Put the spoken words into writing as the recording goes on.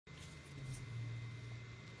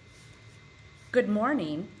Good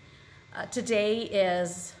morning. Today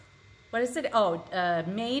is, what is it?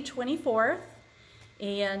 May 24th.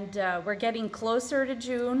 And we're getting closer to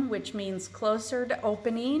June, which means closer to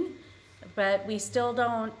opening. But we still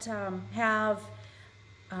don't have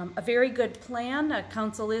a very good plan.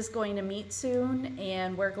 Council is going to meet soon,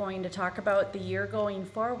 and we're going to talk about the year going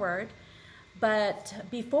forward. But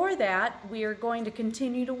before that, we are going to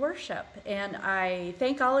continue to worship. And I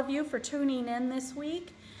thank all of you for tuning in this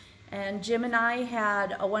week. And Jim and I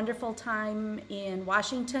had a wonderful time in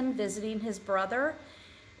Washington visiting his brother.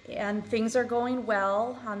 And things are going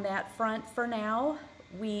well on that front for now.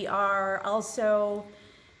 We are also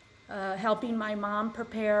helping my mom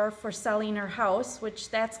prepare for selling her house, which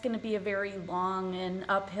that's going to be a very long and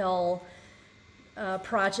uphill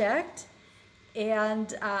project.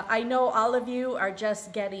 And I know all of you are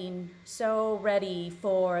just getting so ready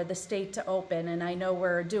for the state to open, and I know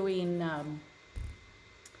we're doing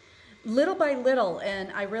little by little,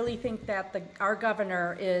 and I really think that our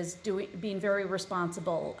governor is being very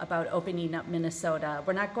responsible about opening up Minnesota.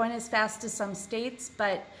 We're not going as fast as some states,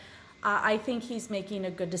 but I think he's making a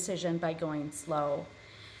good decision by going slow.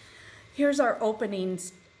 Here's our opening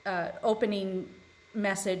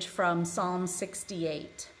message from Psalm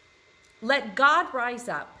 68. Let God rise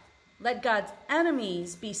up. Let God's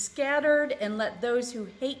enemies be scattered, and let those who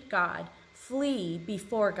hate God flee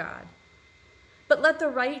before God. But let the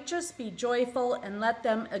righteous be joyful, and let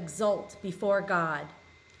them exult before God.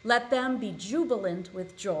 Let them be jubilant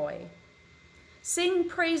with joy. Sing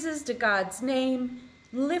praises to God's name.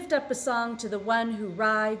 Lift up a song to the one who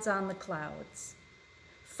rides on the clouds.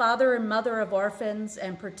 Father and mother of orphans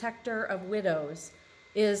and protector of widows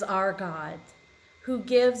is our God, who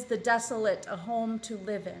gives the desolate a home to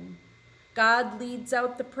live in. God leads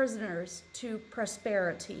out the prisoners to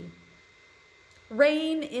prosperity.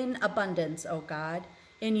 Reign in abundance, O God.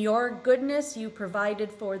 In your goodness you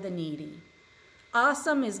provided for the needy.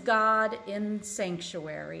 Awesome is God in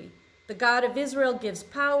sanctuary. The God of Israel gives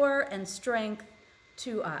power and strength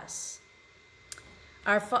to us.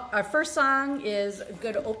 Our first song is a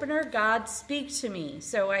good opener, God Speak to Me.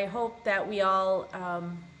 So I hope that we all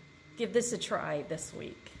give this a try this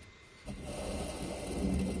week.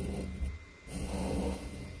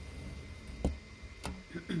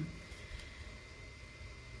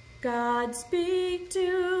 God, speak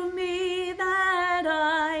to me that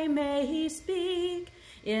I may speak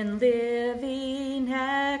in living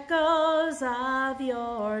echoes of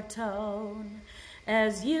your tone.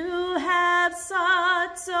 As you have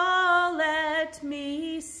sought, so let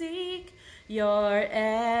me seek your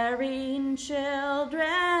erring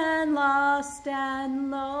children, lost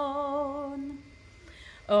and lone.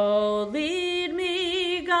 Oh, lead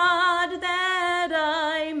me, God, that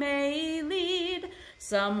I may lead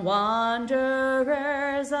some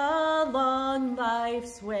wanderers along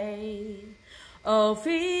life's way. Oh,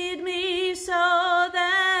 feed me so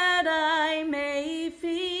that I may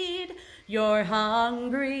feed your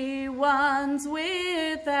hungry ones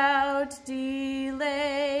without delay.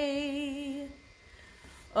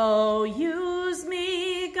 Oh, use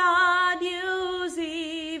me, God, use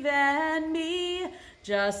even me,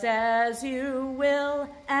 just as you will,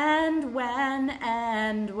 and when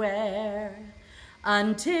and where.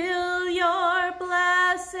 Until your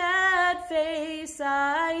blessed face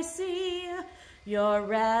I see, your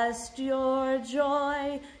rest, your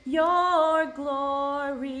joy, your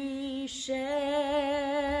glory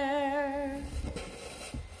share.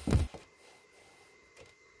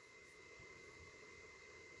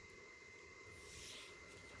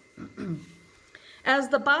 As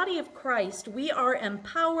the body of Christ, we are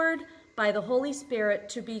empowered by the Holy Spirit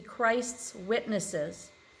to be Christ's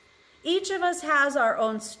witnesses. Each of us has our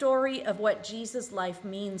own story of what Jesus' life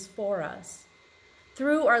means for us.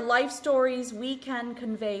 Through our life stories, we can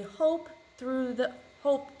convey hope to the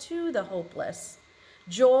hopeless,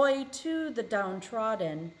 joy to the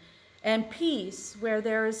downtrodden, and peace where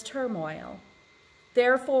there is turmoil.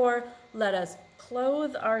 Therefore, let us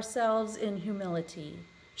clothe ourselves in humility,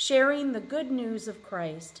 sharing the good news of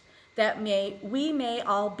Christ, that we may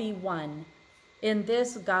all be one. In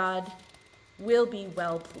this, God will be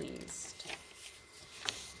well pleased.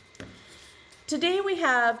 Today we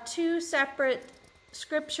have two separate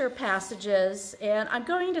scripture passages, and I'm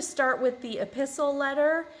going to start with the epistle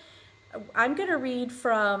letter. I'm going to read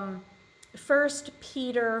from 1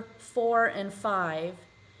 Peter 4 and 5.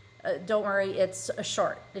 Don't worry, it's a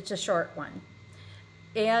short one.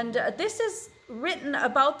 And this is written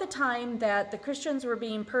about the time that the Christians were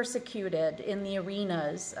being persecuted in the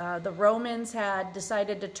arenas. The Romans had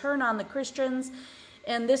decided to turn on the Christians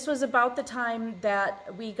And this was about the time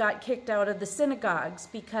that we got kicked out of the synagogues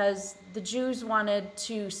because the Jews wanted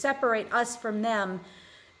to separate us from them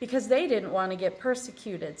because they didn't want to get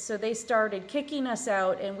persecuted. So they started kicking us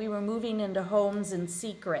out, and we were moving into homes in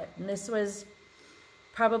secret. And this was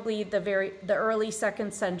probably the early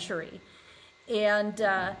 2nd century. And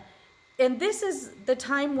this is the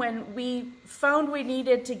time when we found we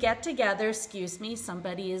needed to get together. Excuse me,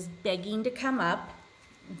 somebody is begging to come up.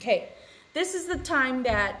 Okay, this is the time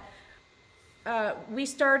that we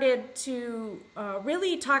started to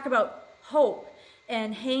really talk about hope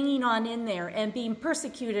and hanging on in there and being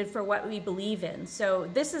persecuted for what we believe in. So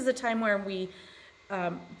this is the time where we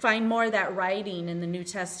find more of that writing in the New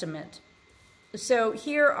Testament. So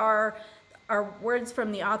here are our words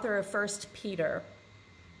from the author of 1 Peter.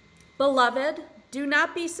 Beloved, do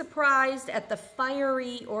not be surprised at the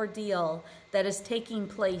fiery ordeal that is taking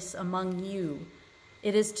place among you.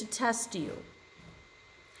 It is to test you,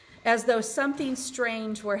 as though something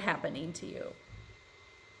strange were happening to you.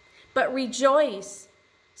 But rejoice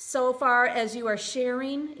so far as you are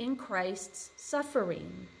sharing in Christ's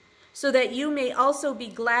suffering, so that you may also be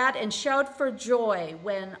glad and shout for joy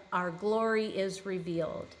when our glory is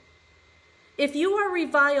revealed. If you are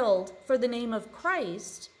reviled for the name of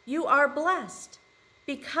Christ, you are blessed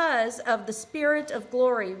because of the Spirit of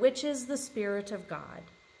glory, which is the Spirit of God.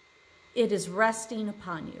 It is resting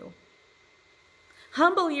upon you.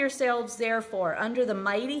 Humble yourselves, therefore, under the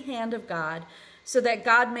mighty hand of God, so that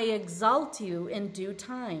God may exalt you in due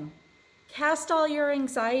time. Cast all your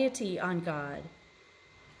anxiety on God,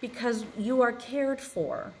 because you are cared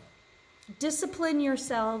for. Discipline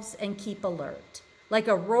yourselves and keep alert. Like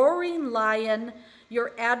a roaring lion,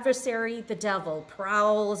 your adversary, the devil,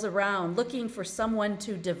 prowls around looking for someone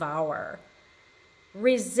to devour.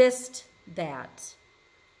 Resist that,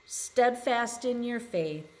 steadfast in your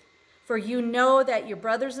faith, for you know that your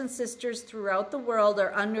brothers and sisters throughout the world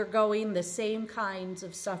are undergoing the same kinds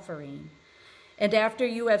of suffering. And after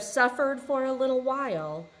you have suffered for a little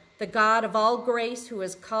while, the God of all grace, who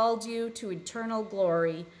has called you to eternal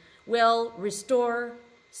glory, will restore,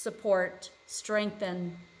 support,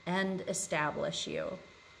 strengthen, and establish you.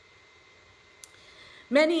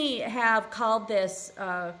 Many have called this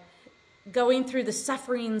going through the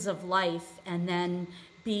sufferings of life and then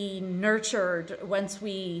be nurtured once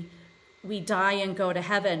we die and go to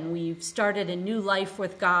heaven. We've started a new life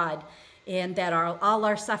with God, and that all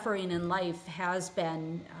our suffering in life has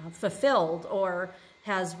been fulfilled or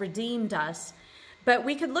has redeemed us. But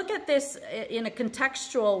we could look at this in a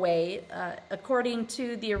contextual way, according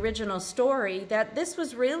to the original story, that this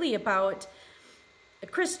was really about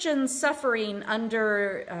Christians suffering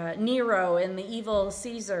under Nero and the evil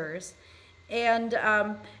Caesars. And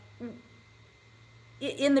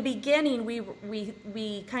in the beginning,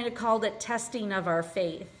 we kind of called it testing of our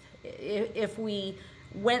faith. If we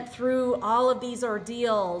went through all of these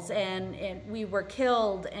ordeals and we were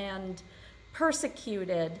killed and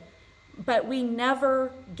persecuted, but we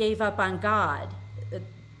never gave up on God.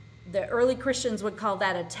 The early Christians would call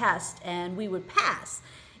that a test, and we would pass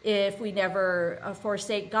if we never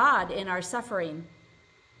forsake God in our suffering.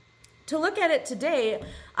 To look at it today,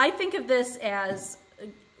 I think of this as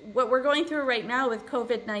what we're going through right now with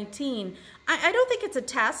COVID-19. I don't think it's a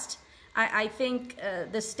test. I think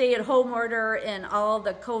the stay-at-home order and all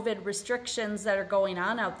the COVID restrictions that are going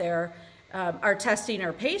on out there are testing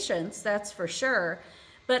our patience, that's for sure.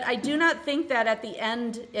 But I do not think that at the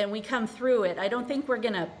end, and we come through it, I don't think we're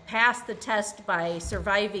going to pass the test by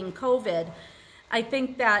surviving COVID. I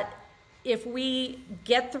think that if we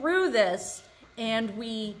get through this and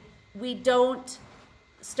we don't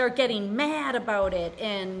start getting mad about it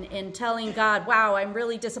and telling God, wow, I'm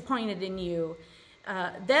really disappointed in you,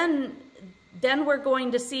 then we're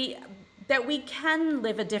going to see that we can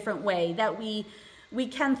live a different way, that we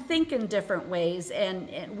can think in different ways, and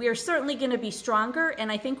we're certainly going to be stronger, and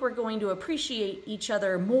I think we're going to appreciate each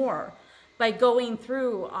other more by going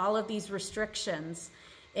through all of these restrictions.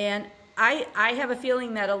 And I have a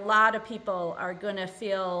feeling that a lot of people are going to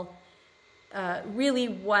feel really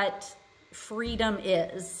what freedom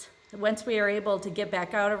is. Once we are able to get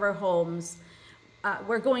back out of our homes,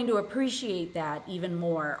 we're going to appreciate that even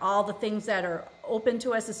more. All the things that are open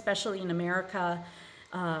to us, especially in America,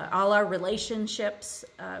 all our relationships,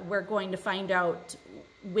 we're going to find out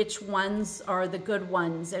which ones are the good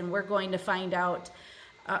ones, and we're going to find out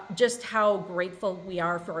just how grateful we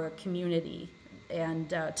are for our community, and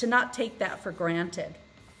to not take that for granted.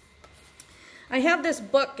 I have this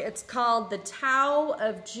book, it's called The Tao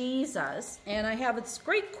of Jesus, and I have this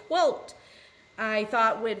great quote I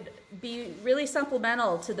thought would be really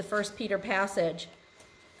supplemental to the 1 Peter passage.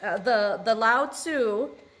 The Lao Tzu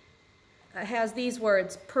has these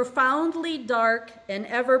words: profoundly dark and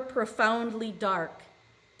ever profoundly dark,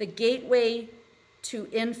 the gateway to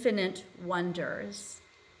infinite wonders.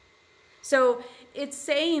 So it's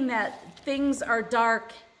saying that things are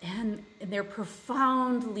dark and they're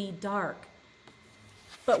profoundly dark.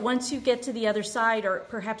 But once you get to the other side, or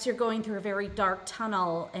perhaps you're going through a very dark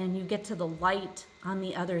tunnel and you get to the light on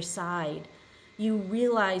the other side, you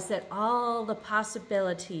realize that all the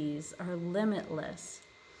possibilities are limitless.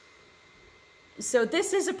 So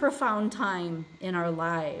this is a profound time in our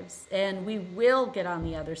lives, and we will get on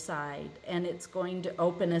the other side, and it's going to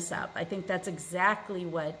open us up. I think that's exactly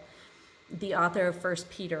what the author of 1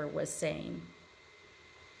 Peter was saying.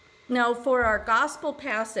 Now, for our gospel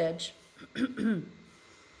passage,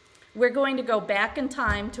 we're going to go back in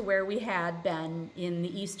time to where we had been in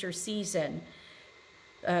the Easter season.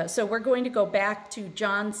 So we're going to go back to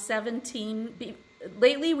John 17.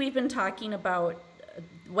 Lately, we've been talking about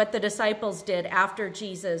what the disciples did after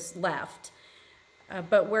Jesus left.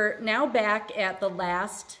 But we're now back at the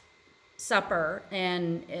Last Supper,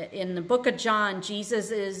 and in the book of John,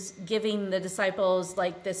 Jesus is giving the disciples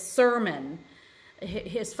like this sermon,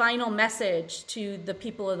 his final message to the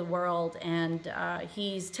people of the world, and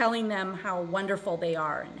he's telling them how wonderful they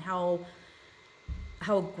are and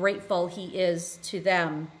how grateful he is to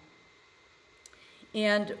them.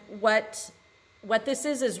 And what this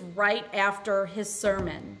is right after his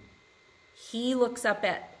sermon, he looks up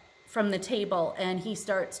from the table and he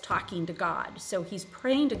starts talking to God. So he's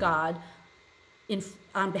praying to God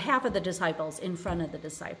on behalf of the disciples, in front of the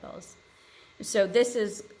disciples. So this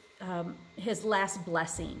is his last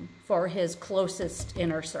blessing for his closest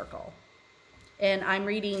inner circle. And I'm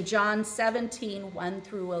reading John 17, 1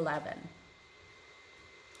 through 11.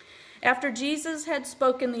 After Jesus had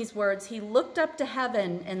spoken these words, he looked up to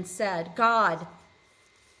heaven and said, God,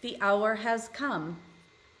 the hour has come.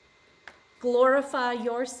 Glorify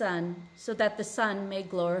your Son, so that the Son may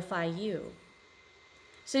glorify you.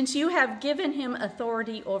 Since you have given him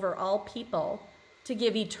authority over all people, to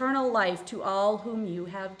give eternal life to all whom you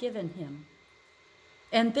have given him.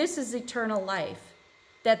 And this is eternal life,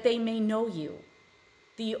 that they may know you,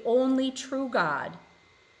 the only true God,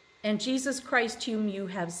 and Jesus Christ whom you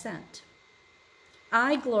have sent.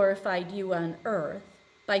 I glorified you on earth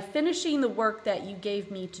by finishing the work that you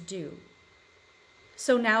gave me to do.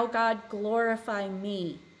 So now, God, glorify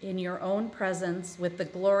me in your own presence with the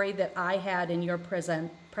glory that I had in your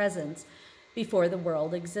presence before the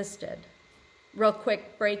world existed. Real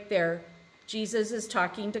quick break there. Jesus is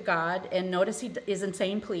talking to God, and notice he isn't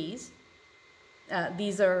saying please.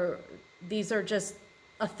 These are just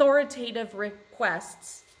authoritative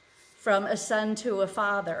requests from a son to a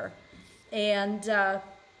father. And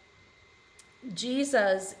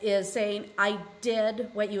Jesus is saying, I did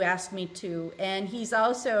what you asked me to. And he's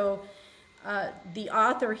also, the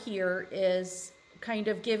author here is kind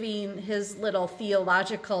of giving his little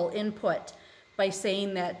theological input by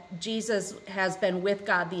saying that Jesus has been with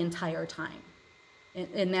God the entire time.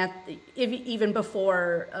 And that even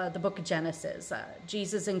before the book of Genesis,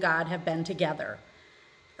 Jesus and God have been together.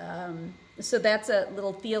 So that's a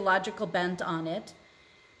little theological bent on it.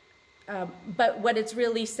 But what it's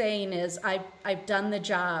really saying is, I've done the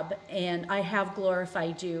job, and I have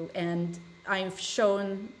glorified you, and I've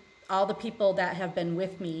shown all the people that have been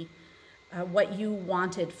with me what you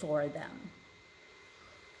wanted for them.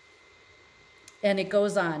 And it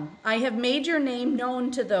goes on. I have made your name known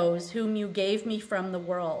to those whom you gave me from the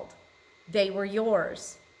world. They were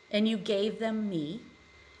yours, and you gave them me,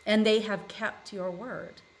 and they have kept your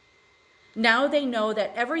word. Now they know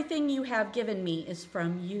that everything you have given me is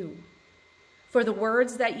from you. For the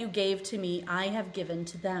words that you gave to me, I have given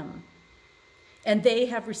to them. And they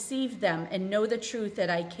have received them and know the truth that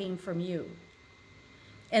I came from you.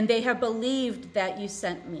 And they have believed that you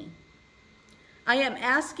sent me. I am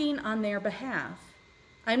asking on their behalf.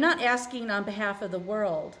 I'm not asking on behalf of the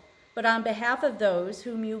world, but on behalf of those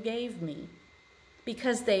whom you gave me,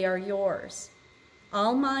 because they are yours.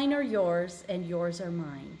 All mine are yours, and yours are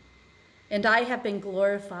mine. And I have been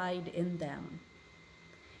glorified in them.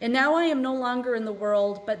 And now I am no longer in the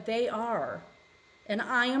world, but they are. And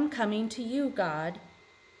I am coming to you, God.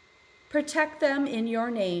 Protect them in your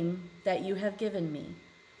name that you have given me,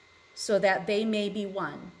 so that they may be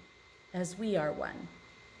one, as we are one.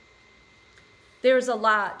 There's a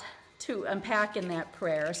lot to unpack in that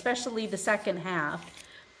prayer, especially the second half.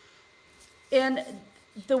 And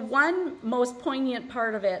the one most poignant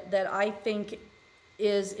part of it that I think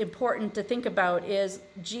is important to think about is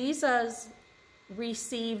Jesus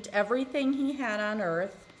received everything he had on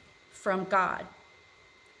earth from God.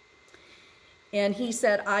 And he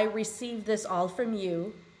said, I received this all from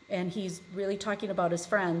you. And he's really talking about his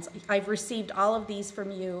friends. I've received all of these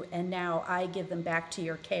from you, and now I give them back to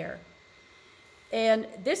your care. And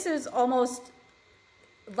this is almost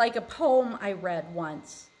like a poem I read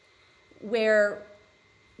once, where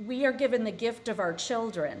we are given the gift of our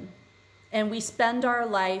children, and we spend our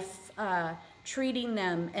life treating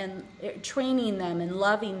them and training them and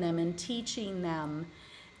loving them and teaching them.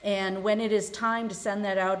 And when it is time to send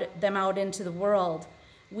them out into the world,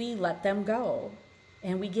 we let them go.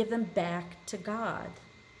 And we give them back to God.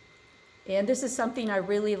 And this is something I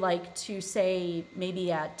really like to say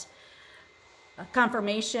maybe at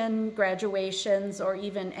confirmation, graduations, or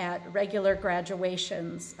even at regular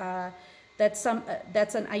graduations. That's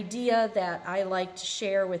an idea that I like to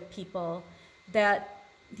share with people, that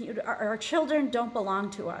our children don't belong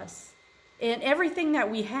to us. And everything that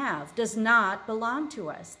we have does not belong to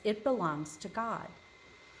us. It belongs to God.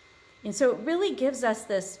 And so it really gives us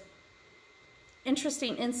this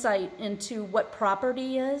interesting insight into what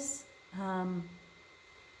property is,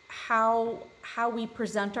 how we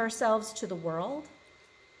present ourselves to the world.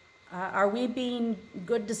 Are we being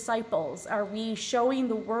good disciples? Are we showing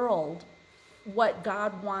the world what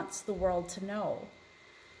God wants the world to know?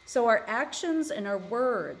 So our actions and our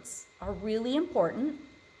words are really important,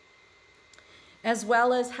 as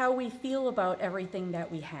well as how we feel about everything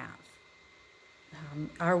that we have.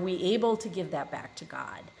 Are we able to give that back to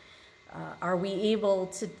God? Are we able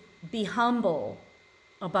to be humble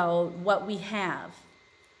about what we have?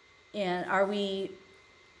 And are we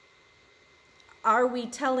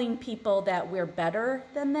telling people that we're better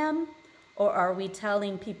than them? Or are we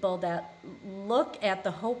telling people that look at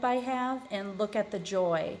the hope I have and look at the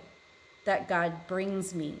joy that God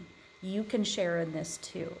brings me? You can share in this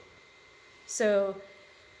too. So,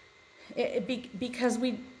 because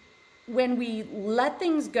when we let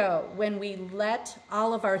things go, when we let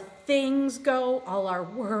all of our things go, all our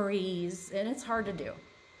worries, and it's hard to do,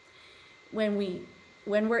 when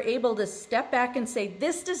we're able to step back and say,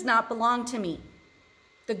 this does not belong to me.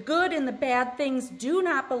 The good and the bad things do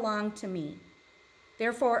not belong to me.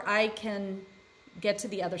 Therefore, I can get to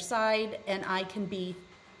the other side and I can be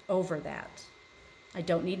over that. I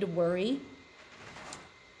don't need to worry.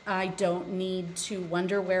 I don't need to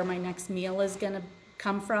wonder where my next meal is going to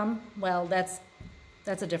come from. Well, that's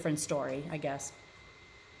a different story, I guess.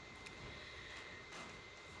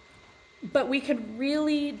 But we can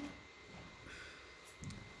really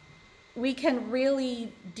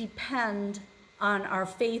depend on our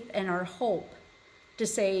faith and our hope to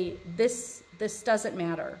say, this doesn't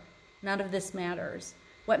matter. None of this matters.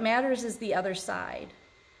 What matters is the other side.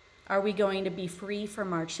 Are we going to be free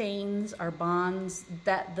from our chains, our bonds,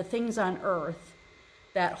 that the things on earth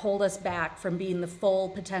that hold us back from being the full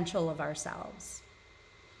potential of ourselves?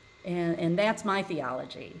 And that's my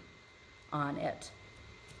theology on it.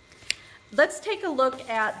 Let's take a look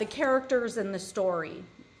at the characters in the story.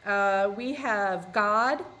 We have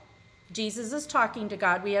God. Jesus is talking to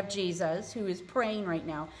God. We have Jesus, who is praying right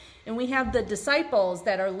now. And we have the disciples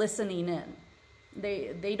that are listening in.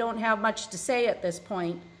 They don't have much to say at this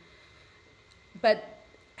point. But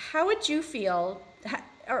how would you feel,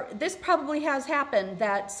 or this probably has happened,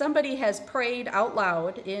 that somebody has prayed out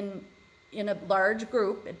loud in a large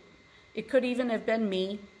group. It could even have been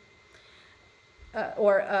me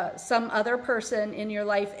or some other person in your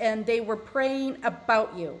life, and they were praying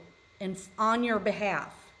about you and on your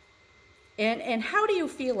behalf. And how do you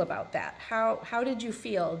feel about that? How did you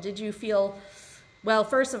feel? Did you feel, well,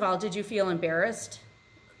 first of all, did you feel embarrassed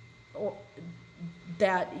or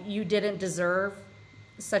that you didn't deserve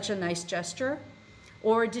such a nice gesture?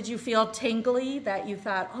 Or did you feel tingly that you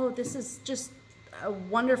thought, oh, this is just a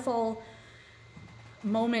wonderful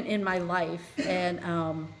moment in my life, and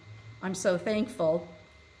I'm so thankful.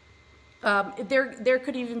 There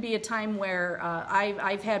could even be a time where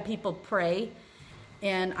I've had people pray,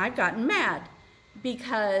 and I've gotten mad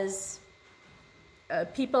because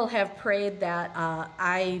people have prayed that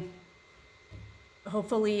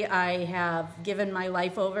hopefully I have given my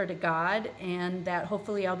life over to God, and that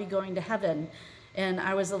hopefully I'll be going to heaven. And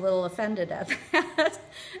I was a little offended at that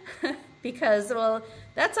because, well,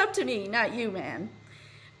 that's up to me, not you, man.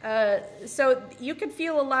 So you could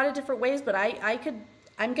feel a lot of different ways, but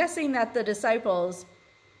I'm guessing that the disciples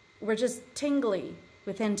were just tingly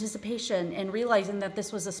with anticipation and realizing that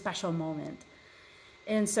this was a special moment.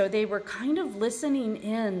 And so they were kind of listening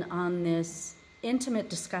in on this intimate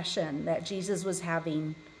discussion that Jesus was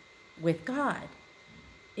having with God.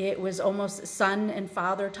 It was almost son and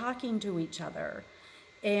father talking to each other,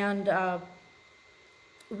 and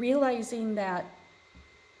realizing that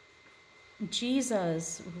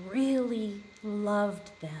Jesus really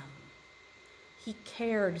loved them. He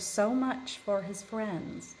cared so much for his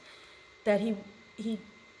friends that he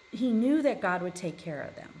knew that God would take care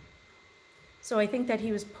of them. So I think that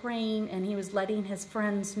he was praying and he was letting his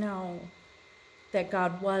friends know that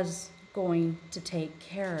God was going to take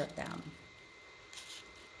care of them.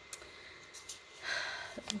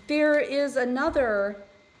 There is another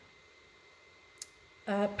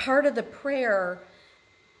part of the prayer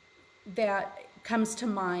that comes to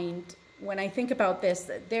mind when I think about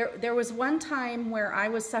this. There was one time where I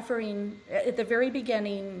was suffering, at the very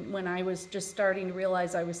beginning, when I was just starting to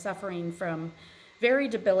realize I was suffering from very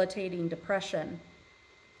debilitating depression.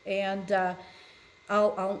 And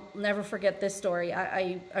I'll never forget this story.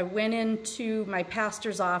 I went into my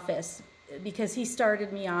pastor's office because he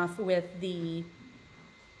started me off with the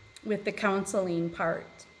counseling part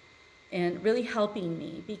and really helping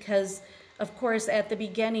me, because of course at the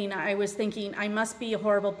beginning I was thinking I must be a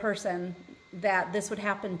horrible person that this would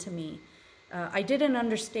happen to me. I didn't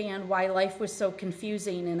understand why life was so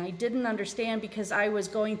confusing, and I didn't understand because I was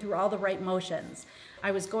going through all the right motions.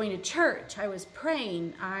 I was going to church, I was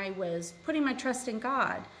praying, I was putting my trust in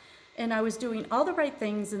God, and I was doing all the right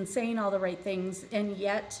things and saying all the right things, and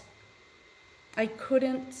yet I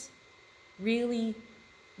couldn't really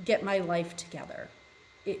get my life together.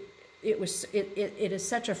 It is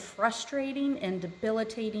such a frustrating and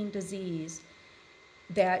debilitating disease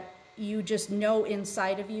that you just know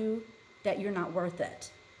inside of you that you're not worth it.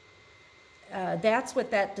 That's what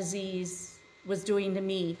that disease was doing to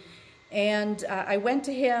me. And I went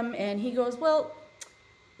to him and he goes, "Well,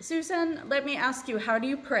 Susan, let me ask you, how do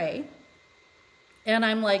you pray?" And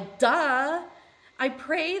I'm like, duh, I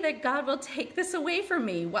pray that God will take this away from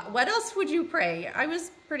me. What else would you pray? I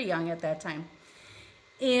was pretty young at that time.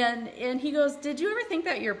 And he goes, "Did you ever think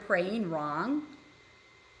that you're praying wrong?"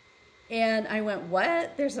 And I went,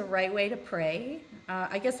 "What? There's a right way to pray?"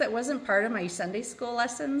 I guess that wasn't part of my Sunday school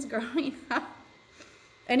lessons growing up.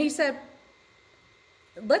 And he said,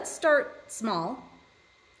 "Let's start small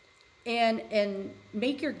and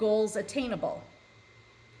make your goals attainable.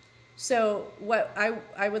 So what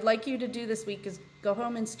I would like you to do this week is go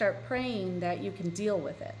home and start praying that you can deal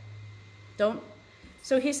with it.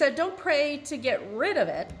 So he said, don't pray to get rid of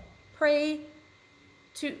it, pray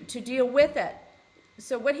to deal with it.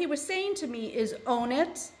 So what he was saying to me is own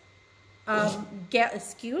it.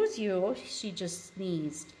 Excuse you, she just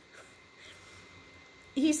sneezed.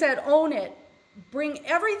 He said, own it, bring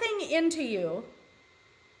everything into you,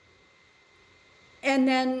 and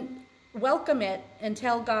then welcome it and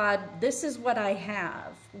tell God, this is what I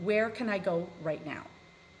have. Where can I go right now?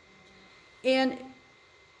 And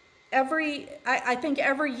I think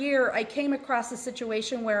every year I came across a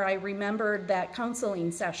situation where I remembered that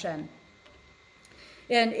counseling session.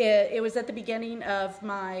 And it was at the beginning of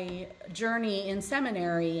my journey in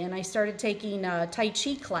seminary, and I started taking a Tai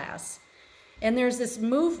Chi class. And there's this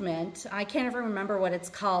movement, I can't even remember what it's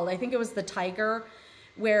called. I think it was the Tiger,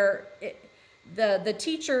 where the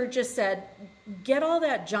teacher just said, get all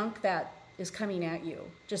that junk that is coming at you.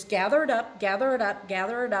 Just gather it up, gather it up,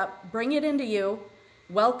 gather it up, bring it into you,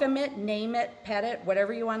 welcome it, name it, pet it,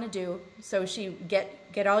 whatever you want to do. So she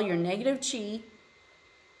get all your negative chi,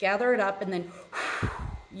 gather it up, and then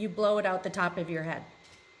you blow it out the top of your head.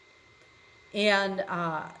 And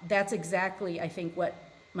that's exactly, I think, what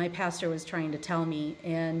my pastor was trying to tell me.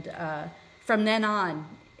 And from then on,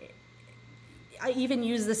 I even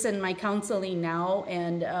use this in my counseling now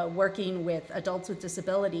and working with adults with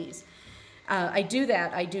disabilities. I do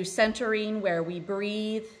that. I do centering where we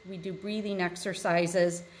breathe. We do breathing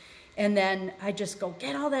exercises. And then I just go,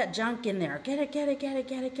 get all that junk in there. Get it, get it, get it,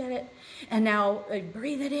 get it, get it. And now I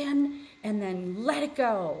breathe it in and then let it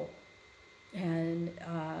go. And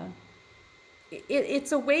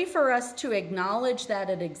it's a way for us to acknowledge that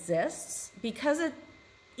it exists, because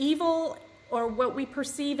evil, or what we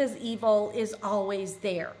perceive as evil, is always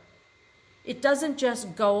there. It doesn't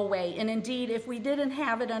just go away. And indeed, if we didn't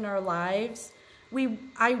have it in our lives,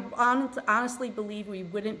 I honestly believe we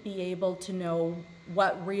wouldn't be able to know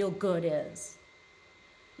what real good is.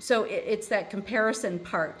 So it's that comparison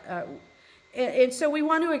part. And so we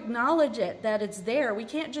want to acknowledge it, that it's there. We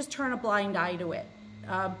can't just turn a blind eye to it.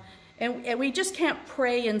 And we just can't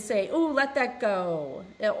pray and say, oh, let that go.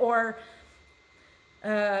 Or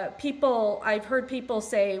I've heard people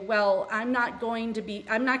say, well, I'm not going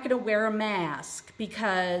to wear a mask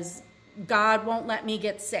because God won't let me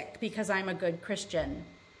get sick because I'm a good Christian.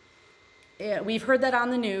 We've heard that on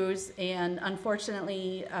the news, and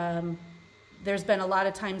unfortunately, there's been a lot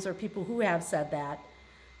of times where people who have said that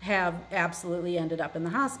have absolutely ended up in the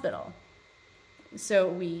hospital. So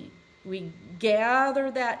we We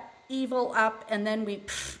gather that evil up and then we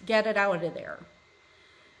get it out of there.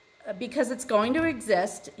 Because it's going to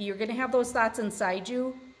exist. You're going to have those thoughts inside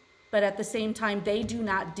you, but at the same time, they do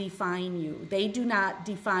not define you. They do not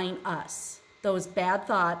define us. Those bad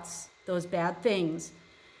thoughts, those bad things.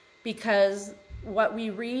 Because what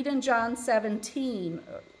we read in John 17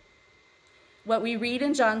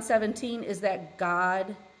 is that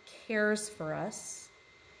God cares for us,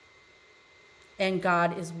 and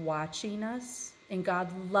God is watching us, and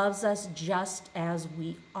God loves us just as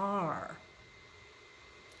we are.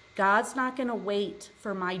 God's not going to wait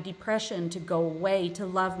for my depression to go away to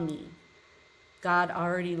love me. God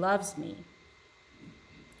already loves me.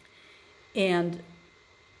 And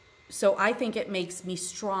so I think it makes me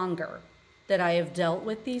stronger that I have dealt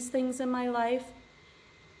with these things in my life.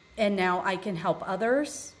 And now I can help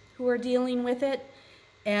others who are dealing with it.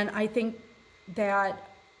 And I think that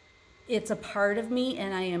it's a part of me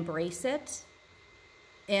and I embrace it.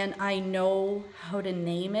 And I know how to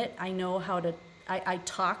name it. I know how to, I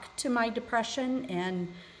talk to my depression, and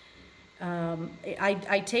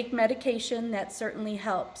I take medication. That certainly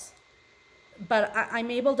helps. But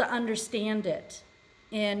I'm able to understand it.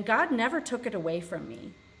 And God never took it away from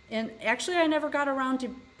me. And actually, I never got around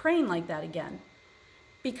to praying like that again.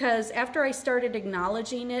 Because after I started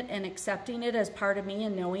acknowledging it and accepting it as part of me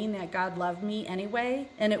and knowing that God loved me anyway,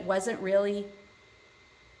 and it wasn't really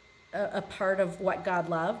a part of what God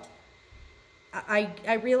loved,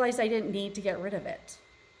 I realized I didn't need to get rid of it.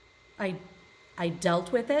 I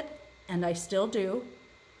dealt with it, and I still do.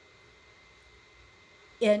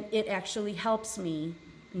 And it actually helps me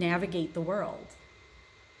navigate the world.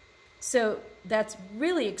 So that's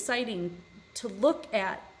really exciting to look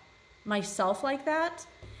at myself like that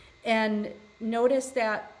and notice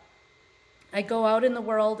that I go out in the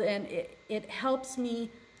world and it helps me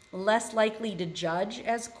less likely to judge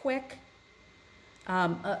as quick.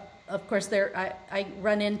 Of course, I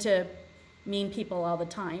run into mean people all the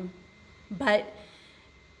time, but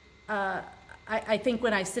I think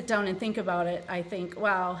when I sit down and think about it, I think,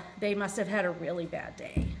 wow, they must have had a really bad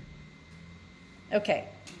day. Okay,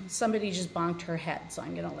 somebody just bonked her head, so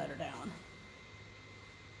I'm going to let her down.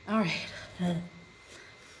 All right.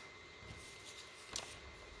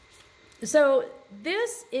 So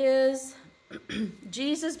this is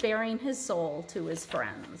Jesus bearing his soul to his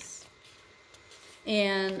friends.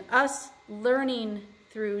 And us learning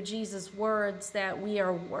through Jesus' words that we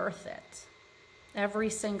are worth it. Every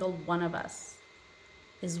single one of us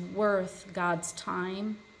is worth God's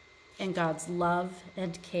time and God's love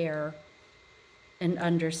and care and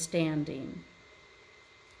understanding.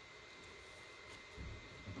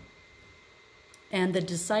 And the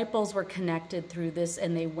disciples were connected through this,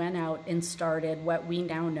 and they went out and started what we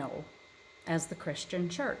now know as the Christian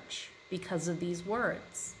church because of these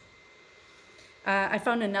words. I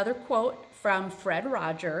found another quote from Fred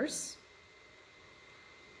Rogers,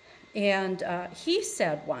 and he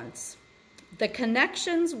said once, "The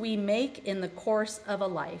connections we make in the course of a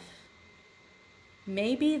life,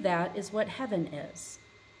 maybe that is what heaven is."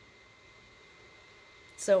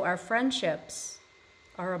 So our friendships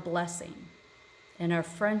are a blessing, and our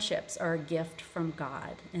friendships are a gift from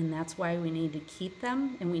God, and that's why we need to keep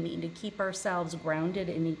them, and we need to keep ourselves grounded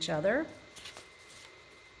in each other,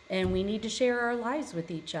 and we need to share our lives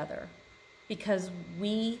with each other, because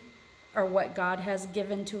we are what God has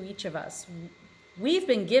given to each of us. We've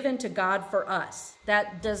been given to God for us.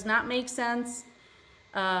 That does not make sense,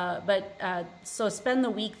 but so spend the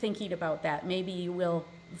week thinking about that. Maybe you will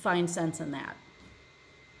find sense in that.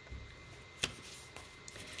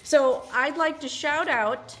 So I'd like to shout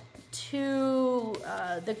out to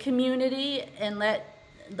the community and let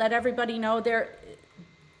everybody know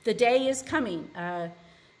the day is coming.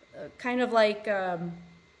 Kind of like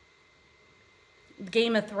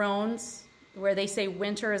Game of Thrones, where they say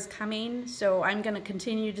winter is coming. So I'm going to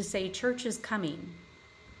continue to say church is coming.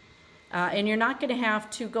 And you're not going to have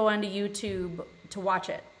to go onto YouTube to watch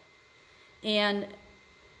it. And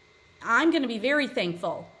I'm going to be very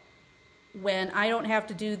thankful when I don't have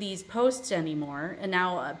to do these posts anymore. And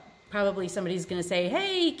now probably somebody's going to say,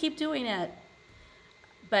 hey, keep doing it.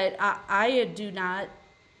 But I do not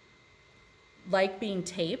like being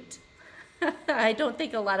taped. I don't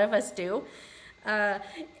think a lot of us do. And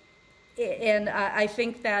I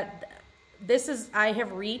think that I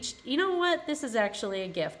have reached, you know what? This is actually a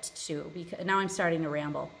gift too, because now I'm starting to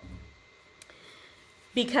ramble.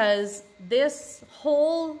 Because this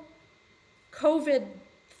whole COVID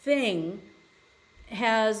thing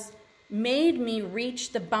has made me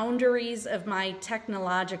reach the boundaries of my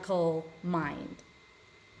technological mind.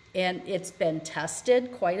 And it's been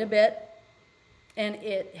tested quite a bit. and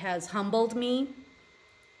it has humbled me,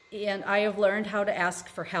 and I have learned how to ask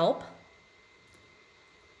for help.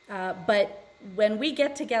 But when we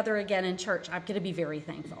get together again in church, I'm going to be very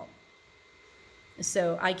thankful.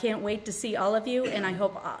 So I can't wait to see all of you, and I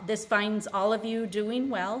hope this finds all of you doing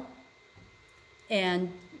well,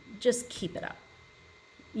 and just keep it up.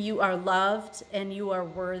 You are loved and you are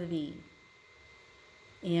worthy,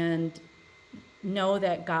 and know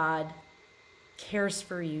that God cares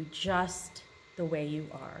for you just the way you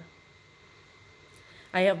are.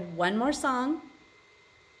 I have one more song,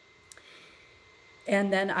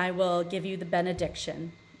 and then I will give you the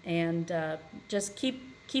benediction. And just keep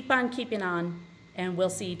on keeping on, and we'll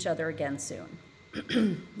see each other again soon.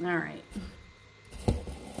 All right.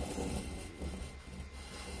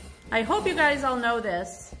 I hope you guys all know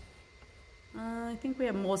this. I think we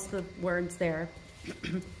have most of the words there.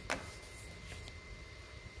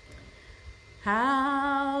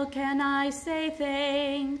 How can I say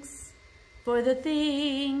thanks for the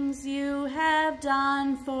things you have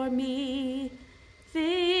done for me?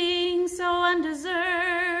 Things so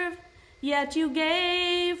undeserved, yet you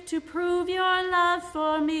gave to prove your love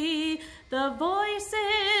for me. The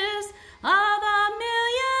voices of a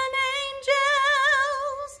million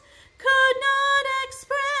angels could not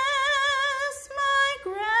express my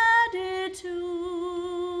gratitude.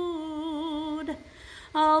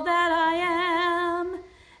 All that I am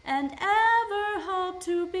and ever hope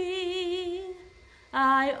to be,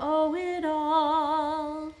 I owe it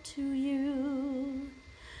all to you.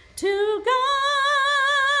 To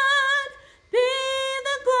God be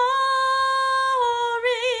the glory.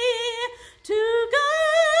 To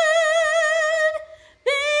God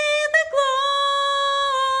be the glory.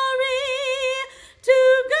 To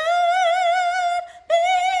God be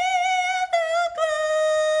the glory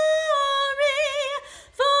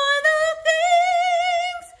for the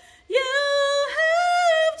things you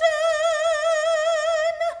have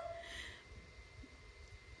done.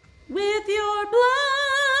 With your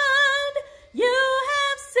blood you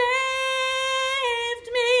have saved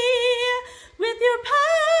me. With your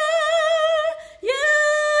power you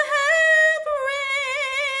have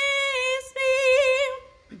raised me.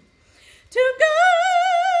 To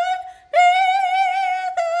God be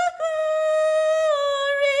the glory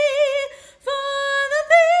for the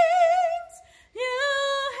things you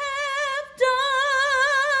have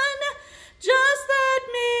done. Just let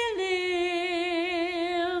me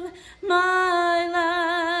live my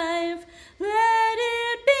life. Let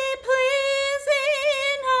it be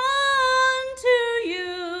pleasing unto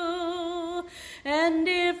you. And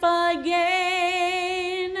if I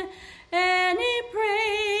gain any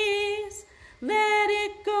praise, let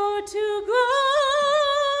it go to glorify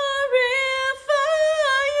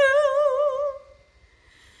you.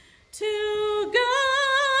 To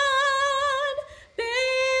God be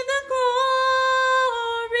the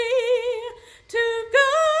glory. To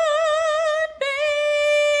God be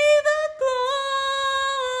the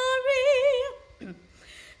glory.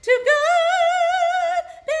 To God